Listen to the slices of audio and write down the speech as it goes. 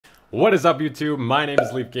What is up, YouTube? My name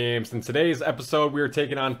is Leaf Games. In today's episode, we are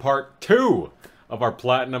taking on part 2 of our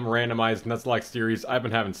Platinum Randomized Nuzlocke series. I've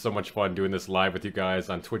been having so much fun doing this live with you guys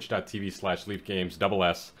on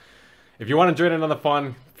twitch.tv/LeafGames. If you want to join in on the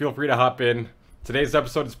fun, feel free to hop in. Today's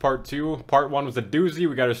episode is part 2. Part 1 was a doozy.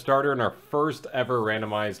 We got a starter in our first ever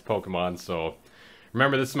randomized Pokemon. So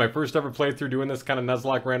remember, this is my first ever playthrough doing this kind of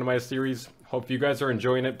Nuzlocke randomized series. Hope you guys are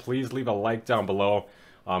enjoying it. Please leave a like down below.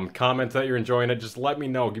 Comment that you're enjoying it. Just let me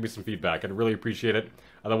know. Give me some feedback. I'd really appreciate it.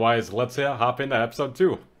 Otherwise, let's hop into episode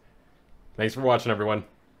 2. Thanks for watching, everyone.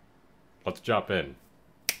 Let's jump in.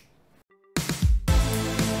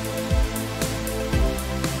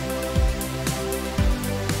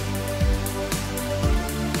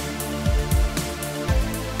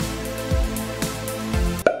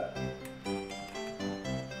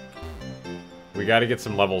 We gotta get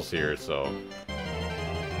some levels here, so...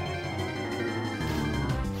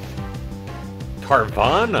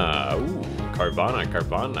 Carvana! Ooh, Carvana.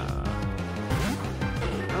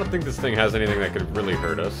 I don't think this thing has anything that could really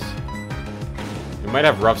hurt us. It might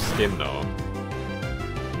have rough skin, though.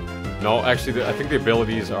 No, actually, I think the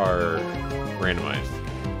abilities are randomized.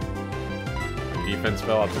 Defense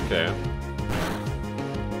spell, that's okay.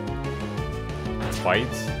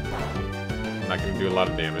 Fights? Not gonna do a lot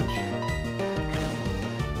of damage.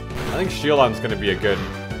 I think Shieldon's gonna be a good...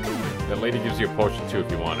 That lady gives you a potion, too,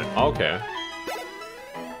 if you want it. Okay.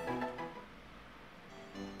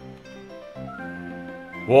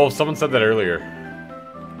 Well, someone said that earlier.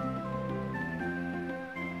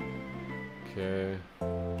 Okay.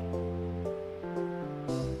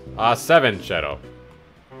 7, Shadow.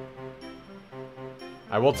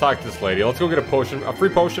 I will talk to this lady. Let's go get a potion. A free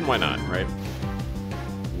potion? Why not, right?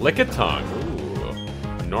 Lickitung. Ooh.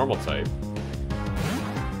 A normal type.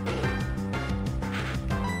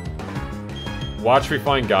 Watch me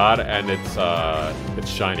find God, and it's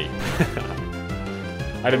shiny.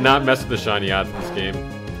 I did not mess with the shiny odds in this game,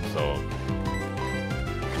 so... I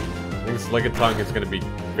think this Lickitung is going to be a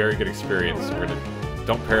very good experience. We're gonna...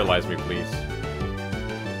 Don't paralyze me, please.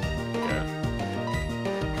 Okay.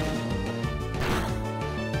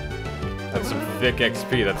 That's some thick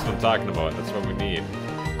XP, that's what I'm talking about. That's what we need.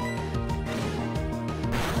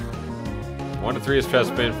 1 to 3 is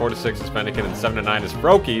Chespin, 4 to 6 is Fennekin, and 7 to 9 is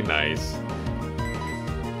Froakie. Nice.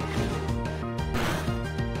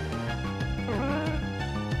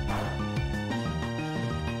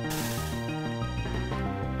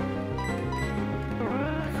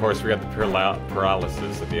 Of course, we got the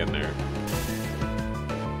paralysis at the end there.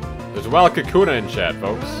 There's a wild Kakuna in chat,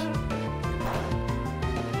 folks.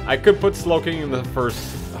 I could put Slowking in the first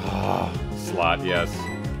slot, yes.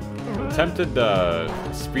 I'm tempted to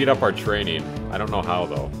speed up our training. I don't know how,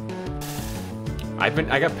 though. I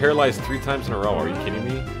got paralyzed 3 times in a row. Are you kidding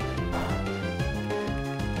me?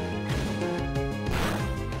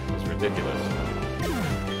 That's ridiculous.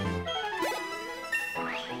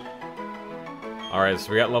 Alright,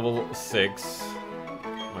 so we got level 6.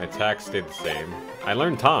 My attack stayed the same. I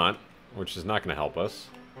learned Taunt, which is not going to help us.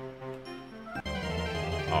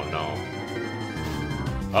 Oh no.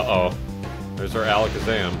 Uh-oh. There's our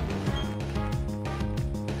Alakazam.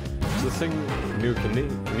 Is this thing new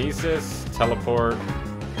Kinesis? Teleport?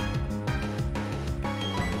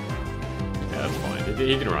 Yeah, that's fine.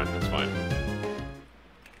 He can run, that's fine.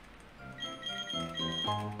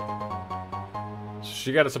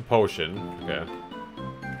 She got us a potion. Okay.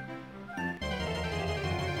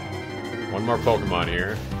 One more Pokemon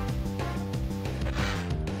here.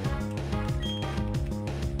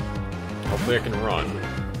 Hopefully I can run.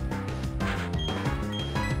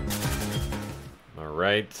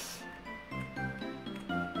 Alright.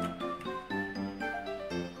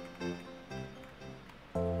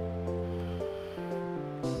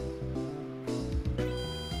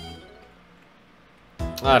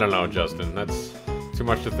 I don't know, Justin. That's too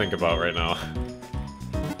much to think about right now.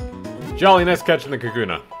 Jolly, nice catching the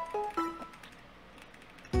Kakuna.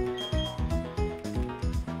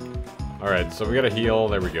 Alright, so we gotta heal.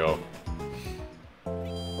 There we go.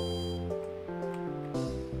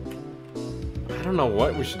 I don't know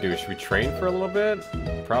what we should do. Should we train for a little bit?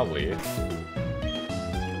 Probably.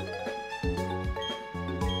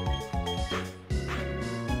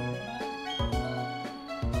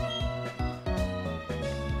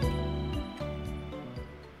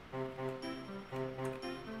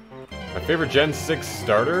 My favorite Gen 6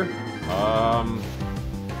 starter?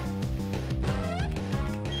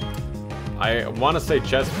 I want to say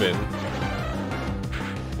Chespin.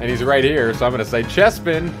 And he's right here, so I'm going to say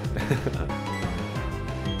Chespin!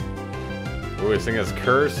 Ooh, this thing has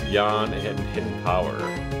Curse, Yawn, and Hidden Power.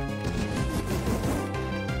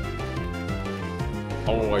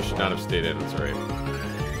 Oh, I should not have stayed in, that's right.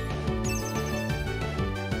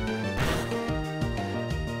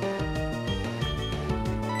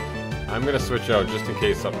 I'm gonna switch out just in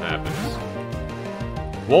case something happens.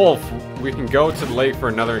 Wolf, we can go to the lake for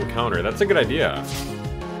another encounter. That's a good idea.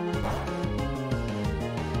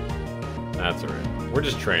 That's alright. We're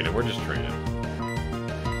just training, we're just training.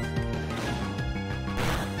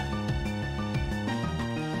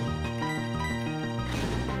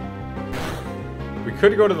 We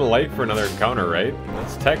could go to the lake for another encounter, right?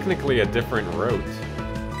 That's technically a different route.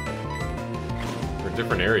 Or a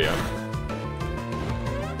different area.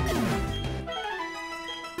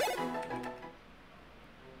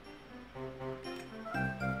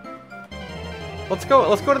 Let's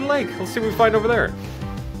go to the lake. Let's see what we find over there.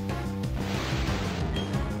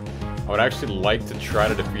 I would actually like to try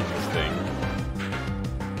to defeat this thing.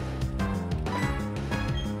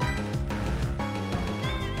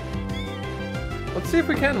 Let's see if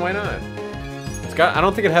we can, why not? It's got, I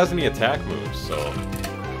don't think it has any attack moves, so.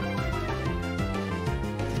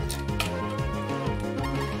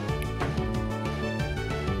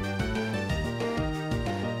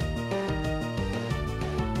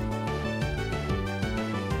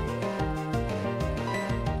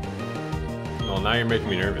 Well, now you're making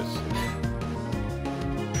me nervous.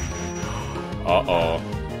 Uh-oh.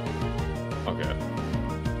 Okay.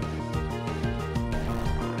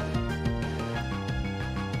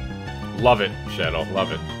 Love it, Shadow.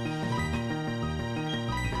 Love it.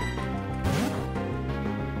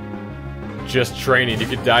 Just training. You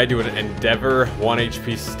could die to an Endeavor 1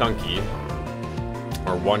 HP Stunky.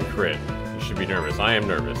 Or 1 crit. You should be nervous. I am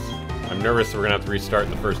nervous. I'm nervous that we're gonna have to restart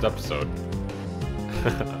in the first episode.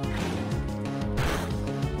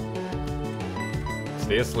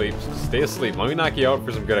 Stay asleep. Stay asleep. Let me knock you out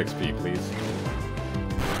for some good XP, please.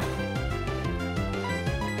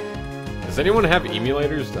 Does anyone have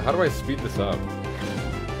emulators? How do I speed this up?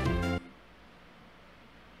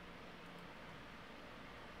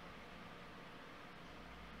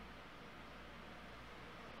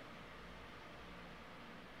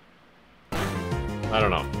 I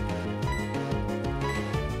don't know.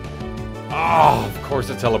 Oh, of course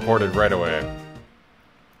it teleported right away.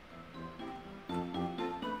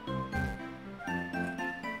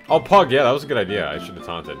 Oh, Pug, yeah, that was a good idea. I should have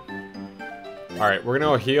taunted. Alright, we're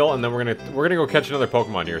gonna go heal, and then we're gonna go catch another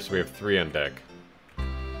Pokemon here, so we have 3 on deck.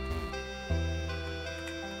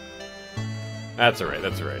 That's alright,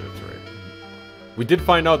 that's alright, that's alright. We did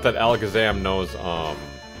find out that Alakazam knows,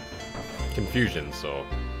 Confusion, so...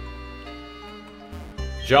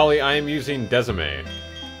 Jolly, I am using Desime.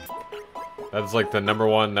 That's like the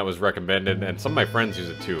 #1 that was recommended, and some of my friends use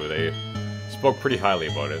it too. They spoke pretty highly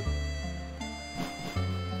about it.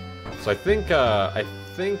 So I think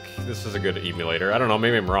this is a good emulator. I don't know,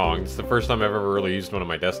 maybe I'm wrong. It's the first time I've ever really used one on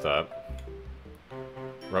my desktop.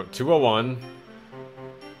 Route 201.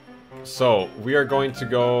 So, we are going to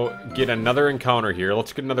go get another encounter here.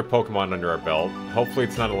 Let's get another Pokemon under our belt. Hopefully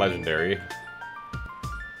it's not a legendary.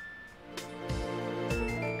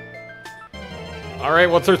 Alright,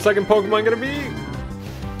 what's our second Pokemon gonna be?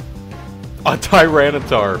 A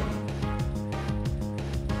Tyranitar.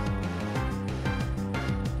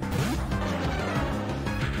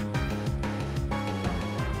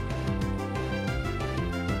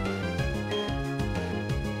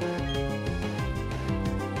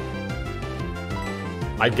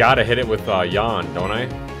 I gotta hit it with Yawn, don't I?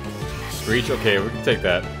 Screech? Okay, we can take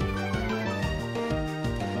that.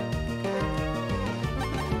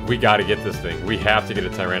 We gotta get this thing. We have to get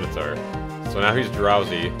a Tyranitar. So now he's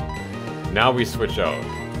drowsy. Now we switch out.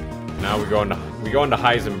 Now we go into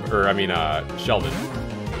Sheldon.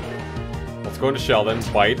 Let's go into Sheldon.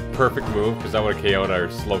 Bite. Perfect move, because that would have KO'd our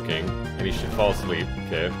Slowking. And he should fall asleep.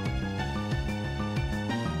 Okay.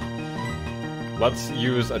 Let's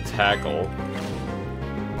use a Tackle.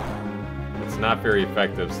 Not very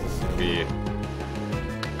effective, so this is gonna be...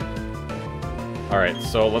 Alright,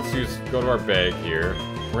 so let's go to our bag here.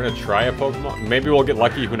 We're gonna try a Pokemon. Maybe we'll get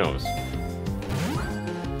lucky, who knows.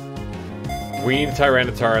 We need a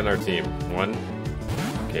Tyranitar on our team. 1.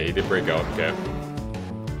 Okay, he did break out, okay.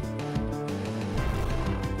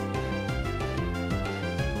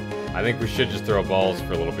 I think we should just throw balls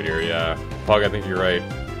for a little bit here, yeah. Pug, I think you're right.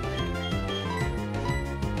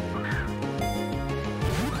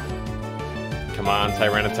 Come on,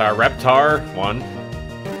 Tyranitar. Reptar. 1,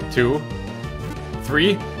 2,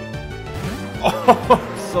 3. Oh,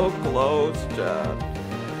 so close, Chad.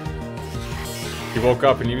 He woke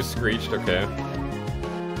up and you screeched, okay.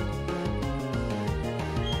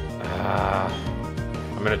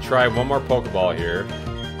 I'm gonna try one more Pokeball here.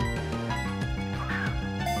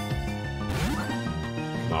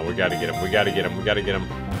 Oh, we gotta get him. We gotta get him. We gotta get him.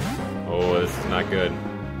 Oh, this is not good.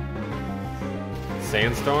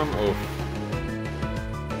 Sandstorm? Oof.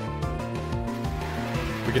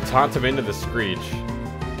 We could taunt him into the Screech.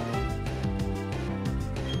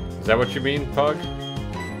 Is that what you mean, Pug?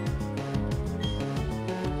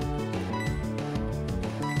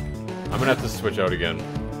 I'm gonna have to switch out again.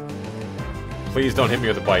 Please don't hit me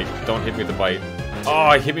with a bite. Don't hit me with a bite.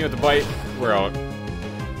 Oh, hit me with the bite. We're out.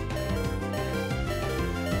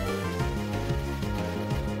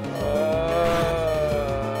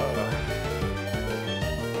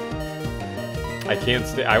 I can't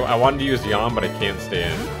stay. I wanted to use Yam, but I can't stay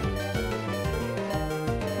in.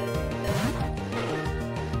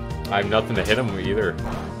 I have nothing to hit him with either.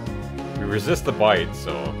 We resist the bite,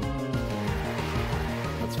 so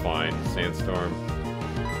that's fine. Sandstorm.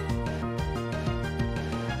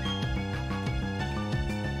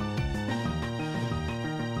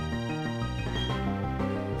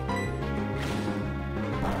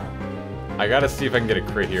 I gotta see if I can get a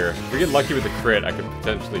crit here. If we get lucky with a crit, I could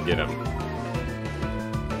potentially get him.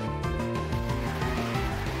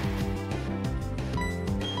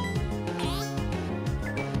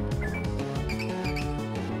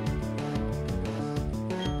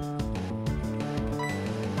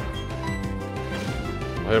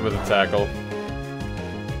 Hit him with a tackle.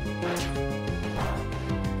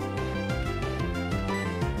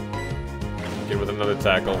 Get with another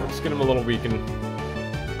tackle. We'll just get him a little weakened.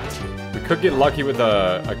 We could get lucky with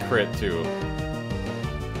a crit too.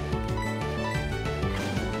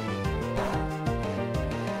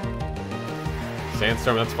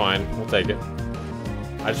 Sandstorm, that's fine. We'll take it.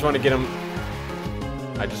 I just want to get him.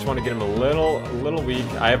 I just want to get him a little weak.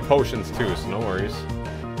 I have potions too, so no worries.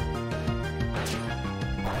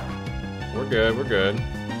 We're good, we're good.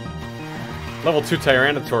 Level 2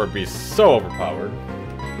 Tyranitar would be so overpowered.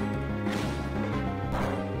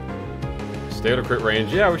 Stay out of crit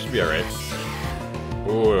range. Yeah, we should be alright.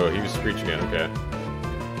 Ooh, he was Screech again, okay.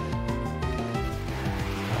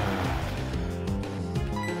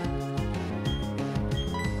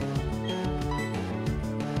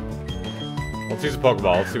 Let's use a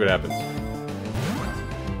Pokeball, let's see what happens.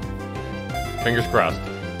 Fingers crossed.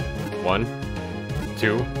 1,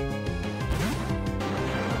 2.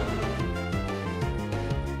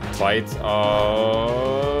 Bites.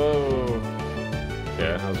 Oh.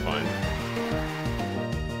 Yeah, that was fine.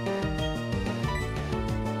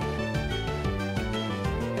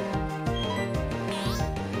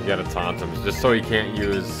 You gotta taunt him just so he can't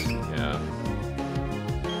use. Yeah.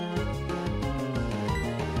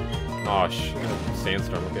 Oh shit.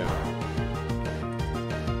 Sandstorm again.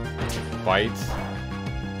 Bites.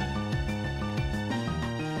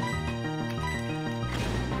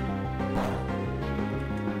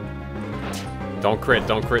 Don't crit,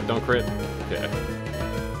 don't crit, don't crit. Okay.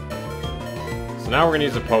 So now we're gonna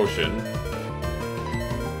use a potion.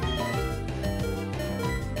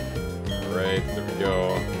 Alright, there we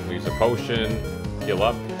go. We use a potion. Heal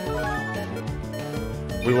up.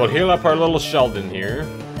 We will heal up our little Sheldon here.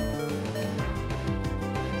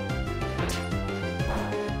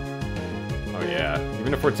 Oh yeah.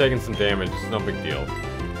 Even if we're taking some damage, it's no big deal.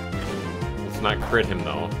 Let's not crit him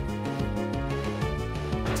though.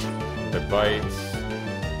 The bites.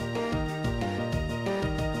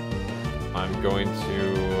 I'm going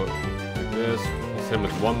to do this. Let's hit him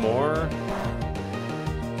with one more.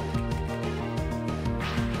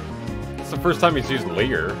 It's the first time he's used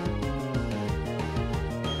Leer.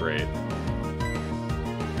 Great.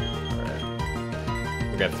 Alright.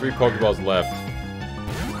 We got 3 Pokeballs left.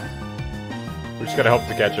 We just gotta hope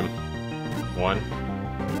to catch him. 1,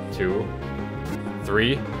 2,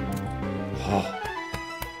 3. Oh.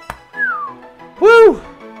 Woo!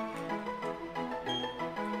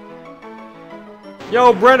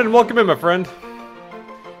 Yo, Brendan, welcome in, my friend.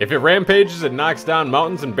 If it rampages, it knocks down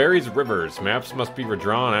mountains and buries rivers. Maps must be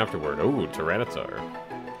redrawn afterward. Ooh, Tyranitar.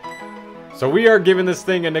 So we are giving this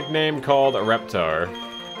thing a nickname called a Reptar.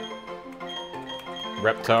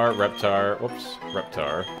 Reptar. Whoops.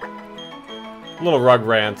 Reptar. Little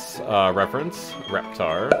Rugrats reference.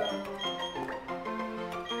 Reptar.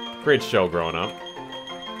 Great show growing up.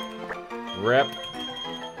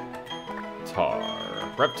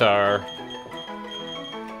 Reptar.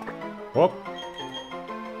 Whoop.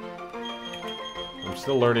 I'm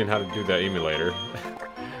still learning how to do that emulator.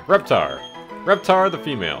 Reptar the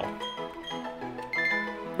female.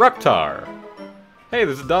 Reptar. Hey,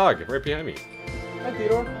 there's a dog right behind me. Hi,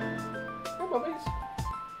 Theodore. Hi, puppies.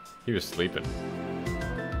 He was sleeping.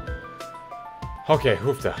 Okay,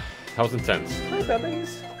 hoofda. That was intense. Hi,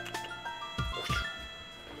 puppies.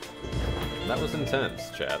 That was intense,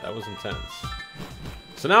 chat. That was intense.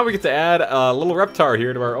 So now we get to add a little Reptar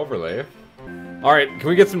here to our overlay. Alright, can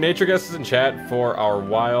we get some nature guesses in chat for our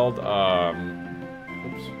wild,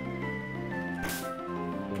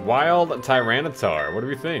 Wild Tyranitar. What do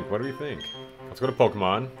we think? What do we think? Let's go to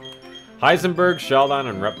Pokemon. Heisenberg, Sheldon,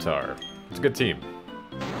 and Reptar. It's a good team.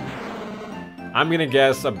 I'm gonna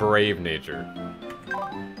guess a brave nature.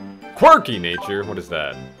 Quirky nature? What is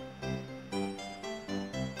that?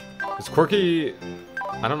 Is quirky...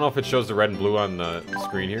 I don't know if it shows the red and blue on the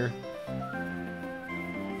screen here.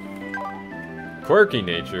 Quirky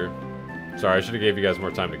nature. Sorry, I should have gave you guys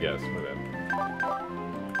more time to guess. My bad.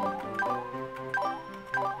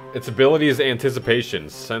 Its ability is anticipation.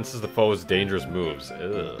 Senses the foe's dangerous moves.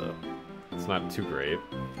 Ugh. It's not too great.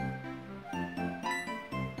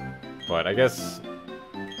 But I guess...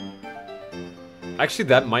 Actually,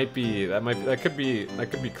 that could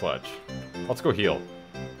be clutch. Let's go heal.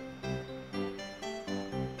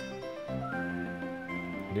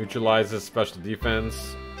 Neutralizes special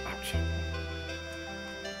defense. Ouch.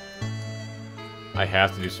 I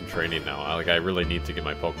have to do some training now. I really need to get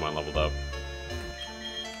my Pokemon leveled up.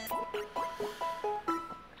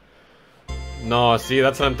 No, see,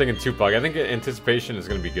 that's what I'm thinking too, Pug. I think anticipation is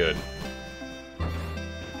going to be good.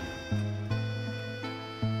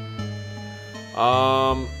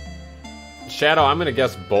 Shadow, I'm going to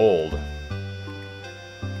guess bold.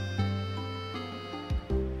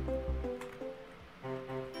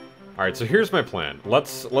 Alright, so here's my plan.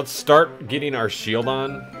 Let's start getting our shield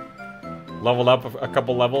on. Leveled up a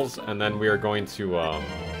couple levels, and then we are going to,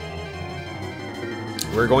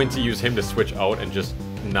 we're going to use him to switch out and just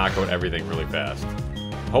knock out everything really fast.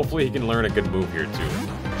 Hopefully he can learn a good move here too.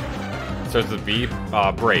 Starts with B,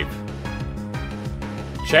 Brave.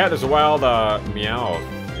 Chat, there's a wild meow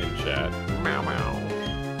in chat. Meow meow.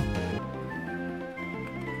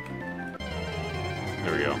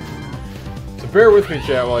 There we go. So bear with me,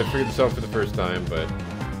 chat, while I figure this out for the first time, but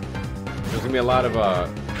there's gonna be a lot of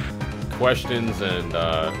questions and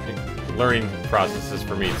learning processes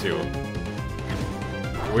for me too.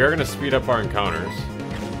 We are gonna speed up our encounters.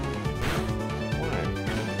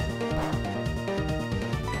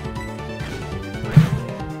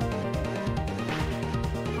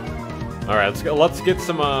 All right, let's go. Let's get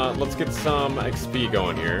some XP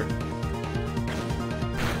going here.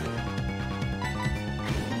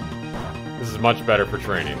 This is much better for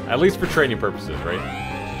training, at least for training purposes, right?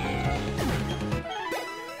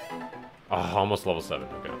 Oh, almost level 7.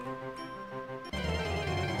 Okay.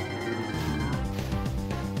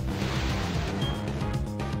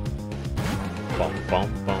 Bum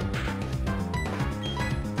bum bum.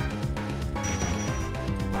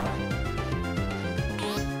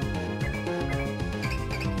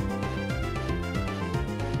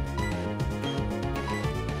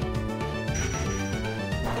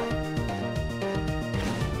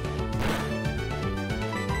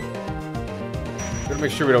 Gotta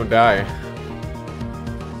make sure we don't die.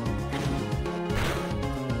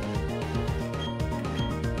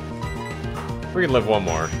 We can live one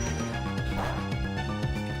more.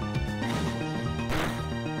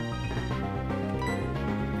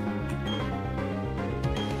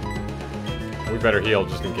 We better heal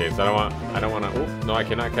just in case. I don't want to. Oh, no, I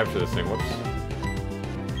cannot capture this thing. Whoops.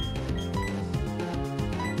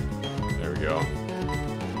 There we go.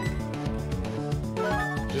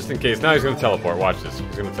 Just in case. Now he's going to teleport. Watch this.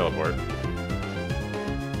 He's going to teleport.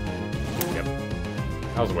 Yep.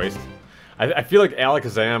 That was a waste. I feel like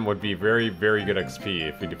Alakazam would be very, very good XP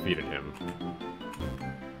if we defeated him.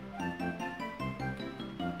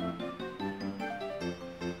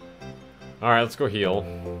 Alright, let's go heal.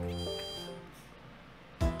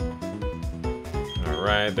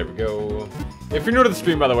 Alright, there we go. If you're new to the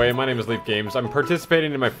stream, by the way, my name is Leaf Games. I'm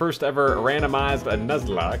participating in my first ever randomized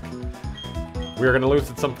Nuzlocke. We are going to lose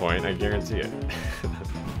at some point, I guarantee it.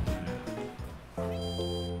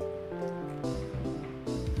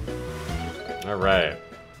 Alright.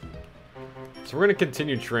 So we're going to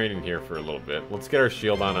continue training here for a little bit. Let's get our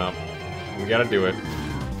shield on up. We got to do it.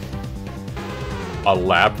 A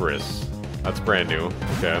Lapras. That's brand new.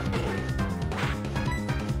 Okay.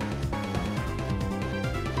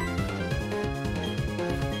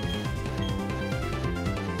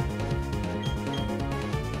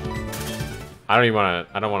 I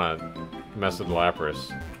don't want to mess with Lapras.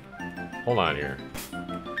 Hold on here.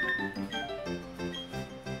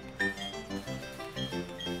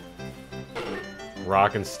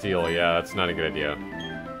 Rock and Steel, yeah, that's not a good idea.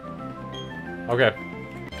 Okay.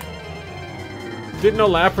 Didn't know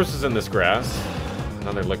Lapras is in this grass.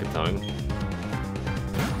 Another Lickitung.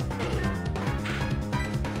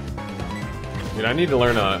 Dude, I need to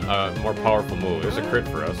learn a more powerful move. There's a crit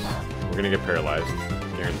for us. We're gonna get paralyzed.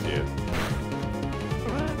 Guarantee it.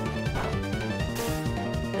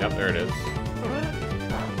 Yep, there it is.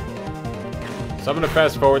 So I'm gonna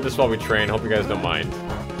fast forward this while we train. Hope you guys don't mind.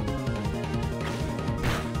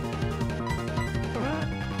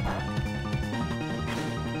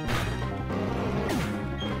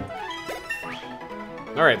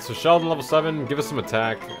 Alright, so Sheldon level 7, give us some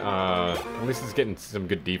attack. At least it's getting some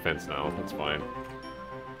good defense now. That's fine.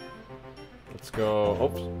 Let's go...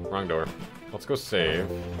 Oops, wrong door. Let's go save.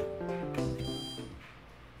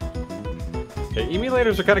 Okay,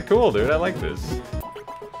 emulators are kind of cool, dude. I like this.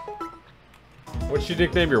 What's your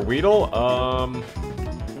nickname? Your Weedle? How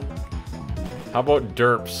about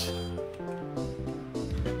Derps?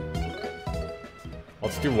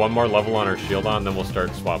 Let's do one more level on our shield on, then we'll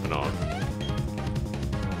start swapping off.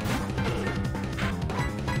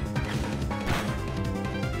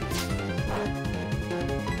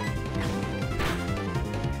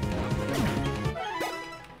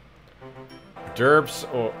 Derps,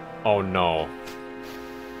 oh no.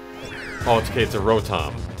 Oh, it's okay, it's a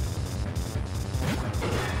Rotom.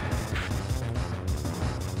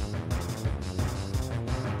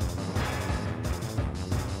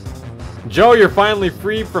 Joe, you're finally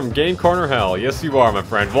free from Game Corner Hell. Yes, you are, my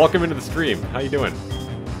friend. Welcome into the stream. How you doing?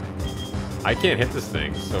 I can't hit this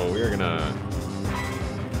thing, so we're gonna...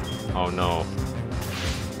 Oh no.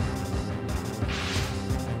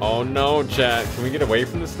 Oh no, chat. Can we get away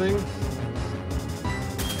from this thing?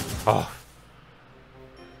 Oh.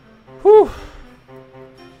 Whew.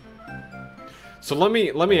 So let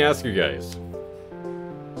me ask you guys.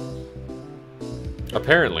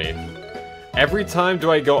 Apparently, every time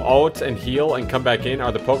do I go out and heal and come back in,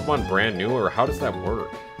 are the Pokemon brand new, or how does that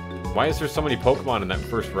work? Why is there so many Pokemon in that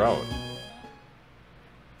first route?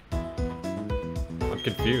 I'm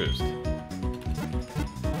confused.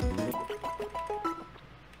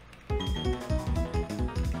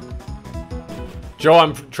 Joe,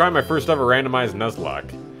 I'm trying my first ever randomized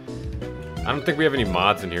Nuzlocke. I don't think we have any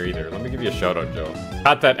mods in here either. Let me give you a shout out, Joe.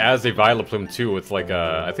 Got that as a Vileplume too. It's like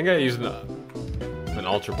a... I think I used an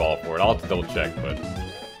Ultra Ball for it. I'll have to double check, but...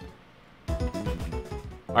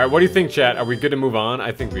 Alright, what do you think, chat? Are we good to move on?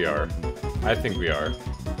 I think we are. I think we are.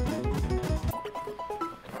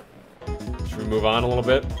 Should we move on a little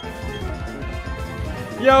bit?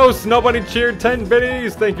 Yo, Snow Bunny cheered 10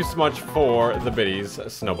 biddies! Thank you so much for the biddies,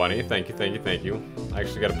 Snow Bunny. Thank you, thank you, thank you. I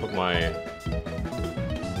actually gotta put my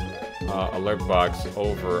alert box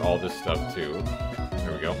over all this stuff too.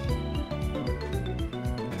 There we go.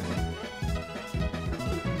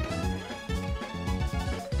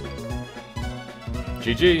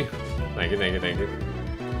 GG! Thank you, thank you, thank you.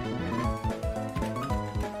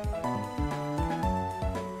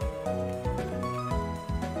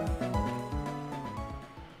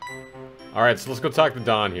 Alright, so let's go talk to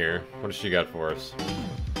Dawn here. What does she got for us?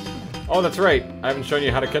 Oh, that's right. I haven't shown you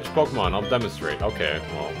how to catch Pokemon. I'll demonstrate. Okay,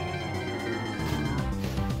 well.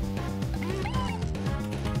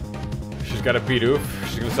 She's got a Bidoof.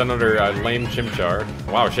 She's gonna send out her lame Chimchar.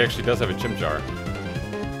 Wow, she actually does have a Chimchar.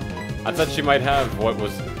 I thought she might have what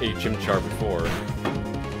was a Chimchar before.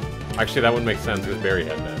 Actually, that wouldn't make sense because Barry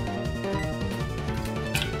had that.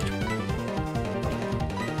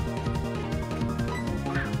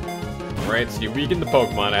 Alright, so you weaken the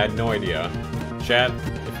Pokemon. I had no idea. Chat,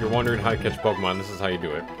 if you're wondering how to catch Pokemon, this is how you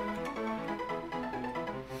do it.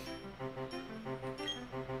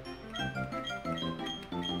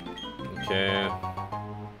 Okay.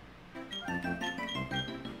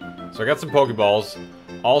 So I got some Pokeballs.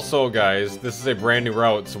 Also, guys, this is a brand new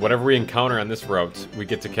route, so whatever we encounter on this route, we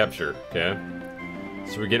get to capture, okay?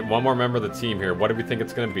 So we get one more member of the team here. What do we think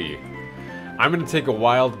it's going to be? I'm going to take a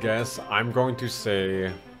wild guess. I'm going to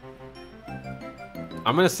say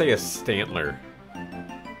a Stantler.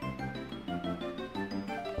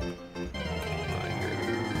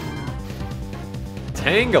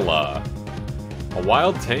 Tangela! A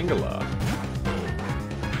wild Tangela.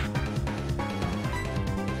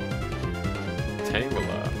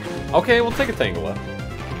 Tangela. Okay, we'll take a Tangela.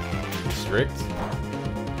 Strict.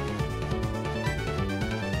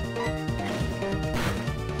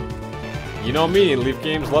 You know me, Leaf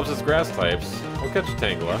Games loves its grass types. We'll catch a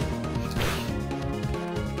Tangela.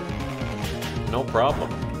 No problem.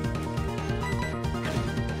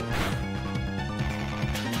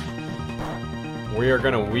 We are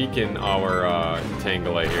gonna weaken our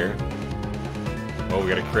Tangela here. Oh, we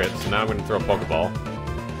got a crit, so now I'm gonna throw a Pokeball.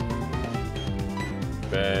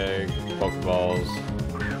 Bag, Pokeballs.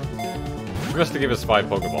 He must have given us 5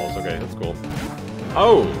 Pokeballs. Okay, that's cool.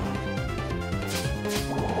 Oh!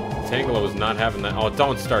 Tangela was not having that. Oh,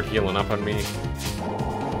 don't start healing up on me.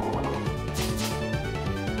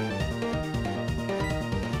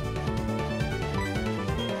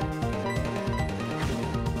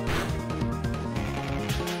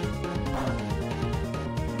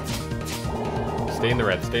 Stay in the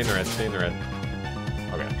red, stay in the red, stay in the red.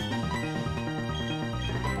 Okay.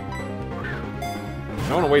 I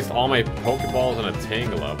don't want to waste all my Pokeballs on a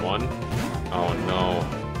Tangela. One. Oh no.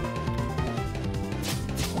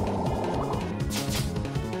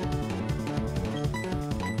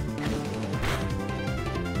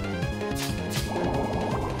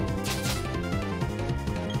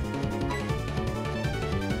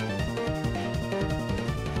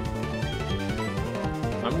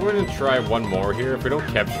 I'm going to try one more here. If we don't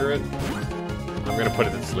capture it, I'm going to put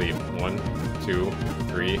it to sleep. 1, 2,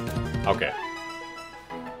 3. Okay.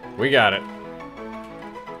 We got it.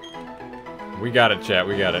 We got it, chat.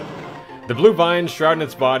 We got it. The blue vines shrouding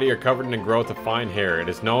its body are covered in a growth of fine hair. It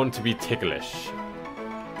is known to be ticklish.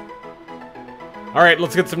 Alright,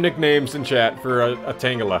 let's get some nicknames in chat for a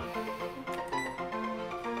Tangela.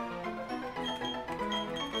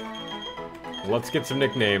 Let's get some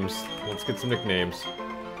nicknames. Let's get some nicknames.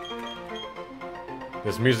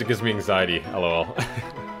 This music gives me anxiety. LOL.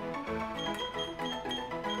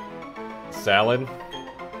 Salad.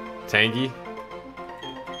 Tangy.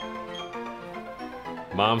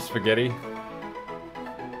 Mom spaghetti.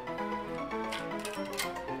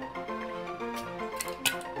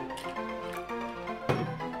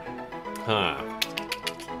 Huh.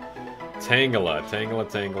 Tangela. Tangela,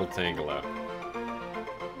 Tangle, Tangela.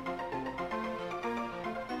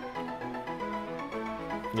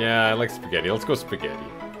 Yeah, I like spaghetti. Let's go spaghetti.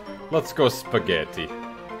 Let's go spaghetti.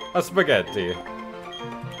 A spaghetti.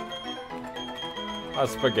 A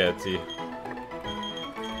spaghetti.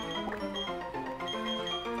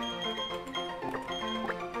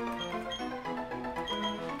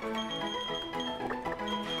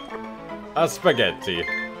 A spaghetti.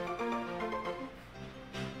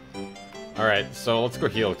 Alright, so let's go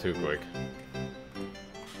heal too quick.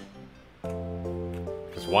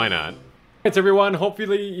 Because why not? Alright everyone,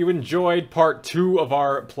 hopefully you enjoyed part 2 of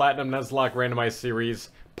our Platinum Nuzlocke randomized series.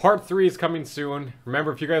 Part 3 is coming soon.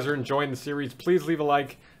 Remember, if you guys are enjoying the series, please leave a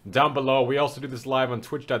like down below. We also do this live on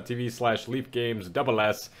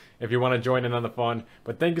twitch.tv/LeafGames if you want to join in on the fun.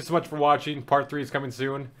 But thank you so much for watching. Part 3 is coming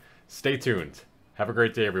soon. Stay tuned. Have a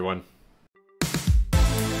great day, everyone.